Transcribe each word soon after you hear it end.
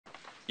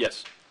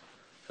Yes.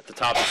 At the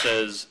top it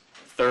says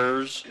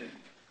Thurs,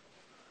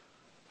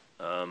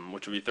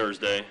 which would be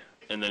Thursday,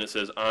 and then it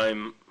says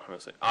I've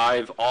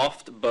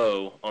offed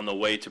Bo on the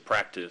way to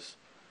practice.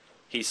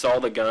 He saw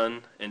the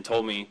gun and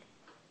told me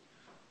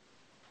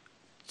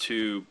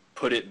to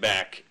put it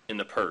back in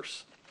the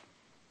purse.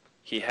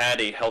 He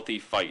had a healthy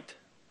fight.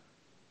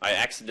 I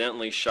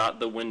accidentally shot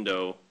the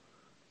window,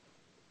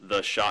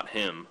 shot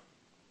him,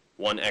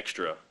 one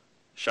extra,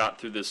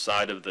 shot through the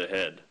side of the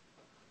head.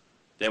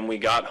 Then we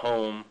got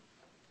home,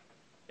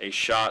 a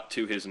shot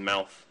to his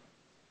mouth.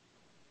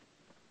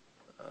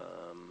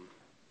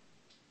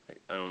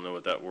 I don't know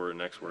what that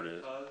next word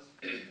is.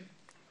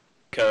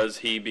 Because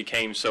he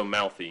became so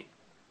mouthy,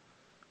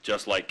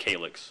 just like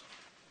Calyx.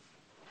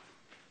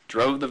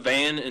 Drove the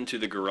van into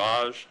the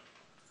garage,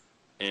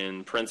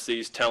 in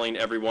parentheses, telling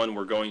everyone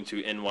we're going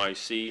to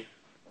NYC,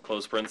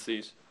 close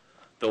parentheses.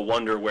 They'll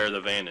wonder where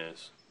the van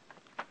is.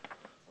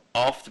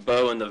 Offed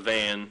Bo in the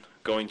van,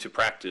 going to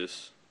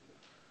practice,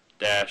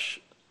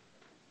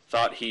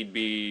 thought he'd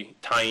be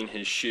tying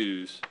his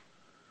shoes,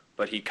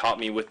 but he caught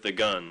me with the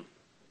gun.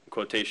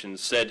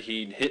 Quotations, said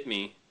he'd hit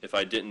me if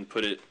I didn't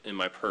put it in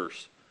my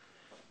purse.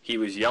 He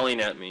was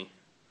yelling at me.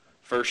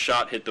 First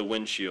shot hit the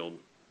windshield.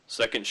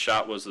 Second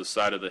shot was the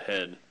side of the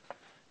head.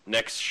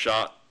 Next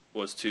shot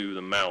was to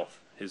the mouth,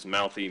 his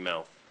mouthy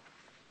mouth.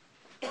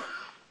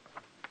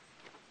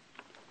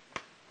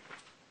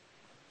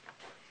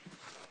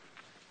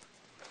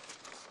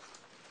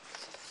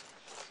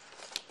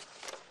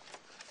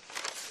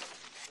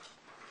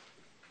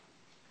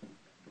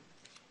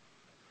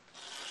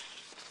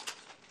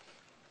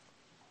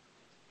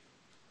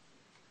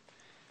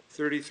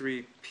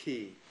 $33P,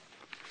 please.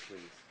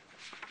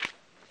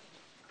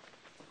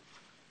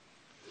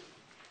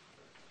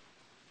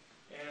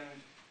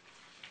 And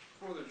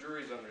for the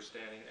jury's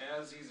understanding,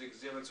 as these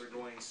exhibits are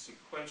going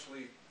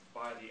sequentially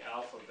by the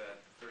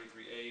alphabet,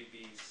 33A,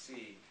 B,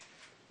 C,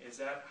 is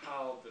that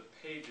how the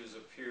pages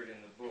appeared in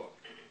the book,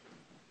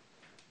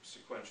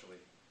 sequentially,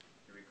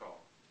 you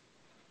recall?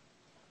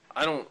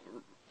 I don't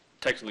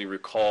technically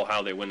recall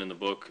how they went in the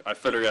book. I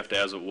photographed it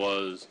as it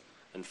was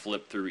and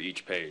flipped through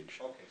each page.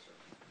 Okay, sir.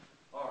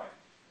 All right.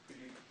 Could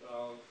you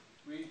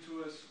read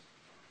to us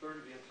the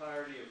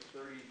entirety of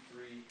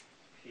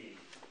 33P?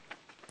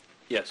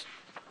 Yes.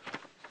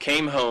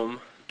 Came home,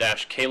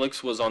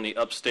 Calyx was on the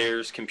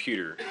upstairs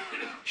computer.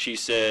 She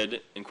said,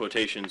 in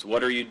quotations,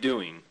 what are you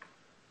doing?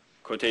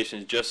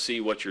 Quotations, just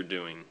see what you're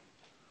doing.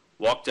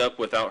 Walked up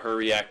without her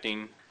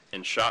reacting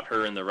and shot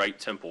her in the right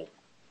temple.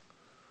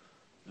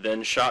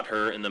 Then shot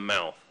her in the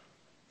mouth,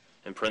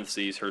 in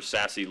parentheses, her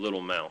sassy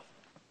little mouth.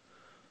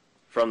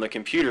 From the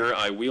computer,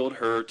 I wheeled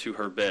her to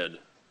her bed,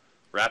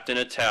 wrapped in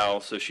a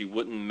towel so she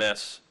wouldn't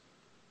mess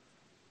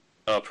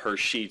up her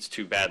sheets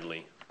too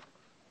badly.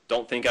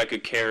 Don't think I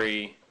could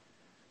carry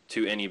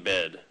to any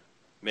bed.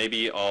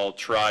 Maybe I'll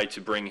try to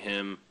bring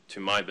him to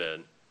my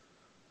bed.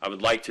 I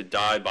would like to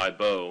die by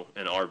Bo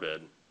in our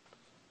bed.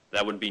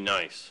 That would be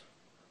nice.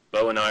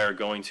 Bo and I are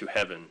going to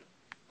heaven.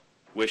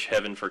 Wish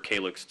heaven for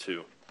Calyx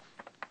too.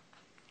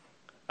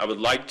 I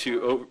would like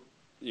to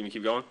you can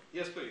keep going?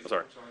 Yes, please. Oh,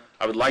 sorry.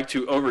 I would like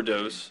to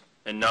overdose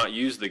and not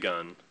use the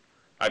gun.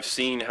 I've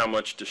seen how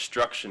much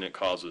destruction it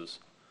causes,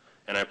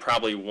 and I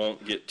probably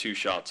won't get 2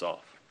 shots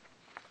off.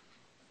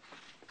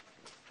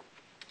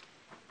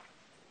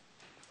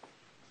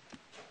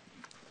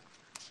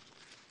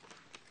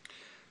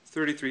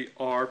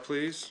 $33R,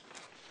 please.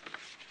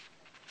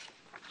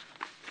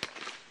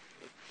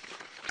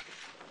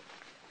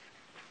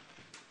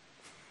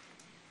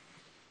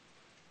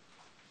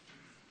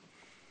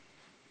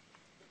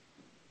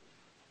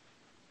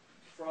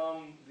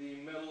 From the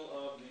middle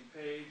of the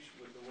page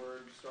with the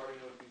word, starting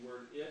with the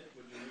word it,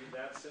 would you read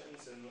that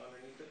sentence and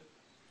underneath it?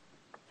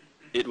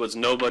 It was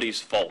nobody's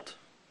fault.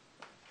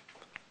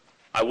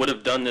 I would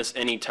have done this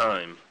any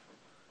time,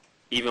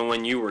 even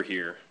when you were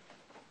here.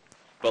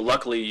 But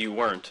luckily you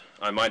weren't.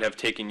 I might have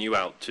taken you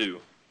out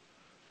too.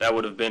 That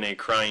would have been a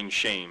crying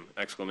shame!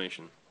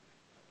 Exclamation.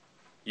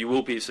 You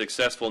will be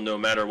successful no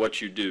matter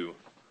what you do.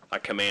 I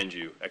command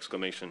you!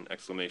 Exclamation,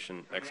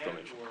 exclamation,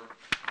 exclamation. Command,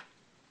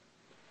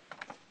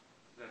 or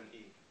is that an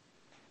E?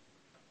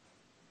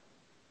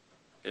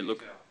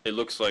 It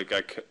looks like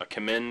I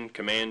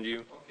command you.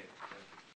 Okay.